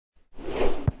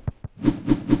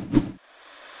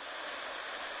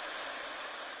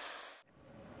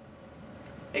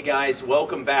Hey guys,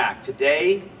 welcome back.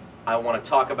 Today I want to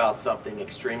talk about something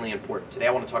extremely important. Today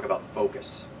I want to talk about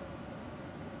focus.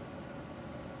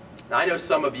 Now I know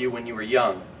some of you when you were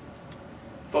young,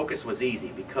 focus was easy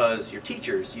because your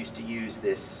teachers used to use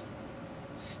this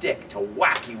stick to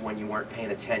whack you when you weren't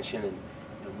paying attention and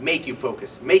make you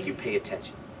focus, make you pay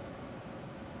attention.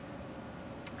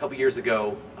 A couple years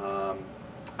ago,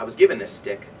 I was given this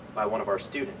stick by one of our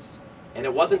students. And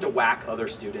it wasn't to whack other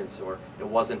students, or it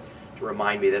wasn't to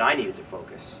remind me that I needed to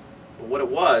focus. But what it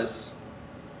was,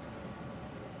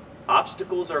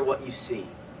 obstacles are what you see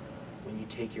when you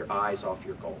take your eyes off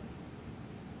your goal.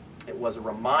 It was a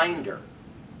reminder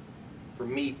for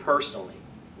me personally,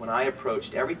 when I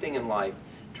approached everything in life,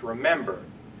 to remember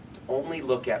to only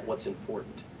look at what's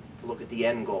important, to look at the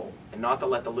end goal, and not to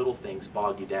let the little things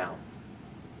bog you down.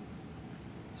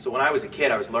 So when I was a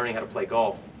kid, I was learning how to play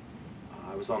golf.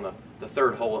 I was on the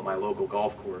third hole at my local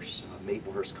golf course,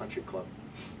 Maplehurst Country Club.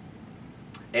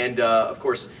 And of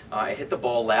course, I hit the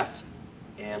ball left,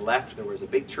 and left there was a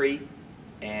big tree,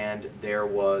 and there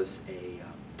was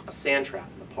a sand trap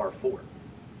in the par 4.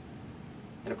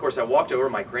 And of course, I walked over,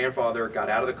 my grandfather got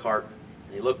out of the cart,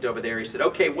 and he looked over there, he said,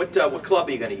 "Okay, what club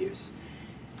are you going to use?"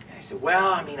 And I said,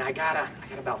 "Well, I mean, I got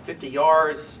about 50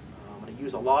 yards, I'm going to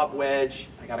use a lob wedge,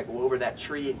 I got to go over that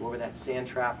tree and go over that sand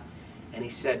trap." And he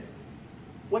said,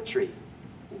 "What tree?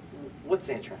 What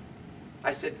sand trap?"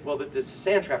 I said, "Well, there's a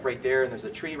sand trap right there, and there's a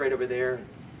tree right over there."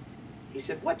 He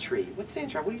said, "What tree? What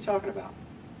sand trap? What are you talking about?"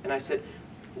 And I said,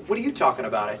 "What are you talking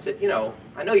about?" I said,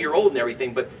 "I know you're old and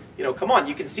everything, but come on,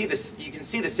 you can see this. You can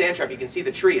see the sand trap. You can see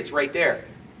the tree. It's right there."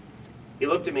 He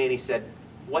looked at me and he said,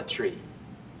 "What tree?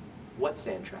 What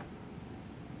sand trap?"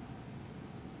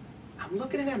 I'm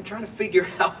looking at him, trying to figure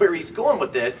out where he's going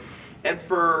with this, and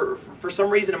for some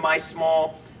reason in my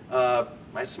small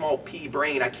pea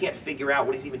brain, I can't figure out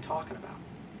what he's even talking about.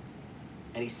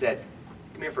 And he said,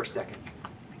 "Come here for a second."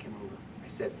 I came over. I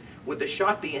said, "Would the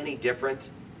shot be any different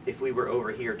if we were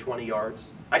over here 20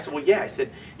 yards? I said, "Well, yeah." I said,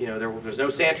 there's no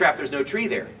sand trap, there's no tree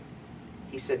there."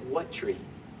 He said, "What tree?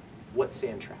 What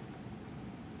sand trap?"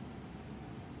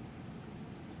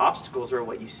 Obstacles are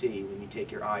what you see when you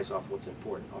take your eyes off what's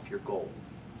important, off your goal.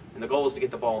 And the goal is to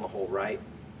get the ball in the hole, right?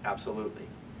 Absolutely.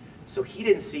 So he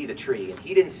didn't see the tree, and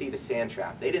he didn't see the sand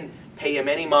trap. They didn't pay him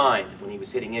any mind when he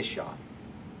was hitting his shot.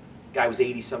 Guy was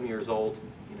 80-some years old,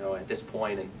 at this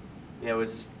point, and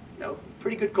was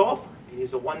pretty good golfer. He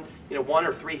was a 1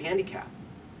 or 3 handicap.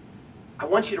 I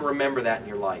want you to remember that in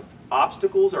your life.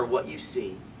 Obstacles are what you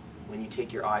see when you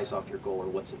take your eyes off your goal or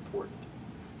what's important.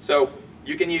 So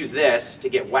you can use this to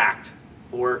get whacked,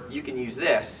 or you can use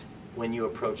this when you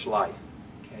approach life.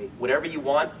 Okay? Whatever you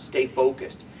want, stay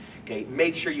focused. Okay?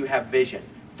 Make sure you have vision.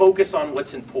 Focus on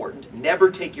what's important.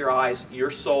 Never take your eyes, your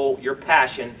soul, your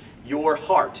passion, your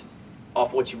heart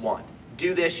off what you want.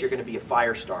 Do this, you're going to be a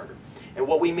fire starter. And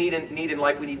what we need in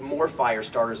life, we need more fire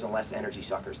starters and less energy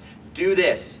suckers. Do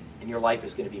this, and your life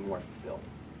is going to be more fulfilled.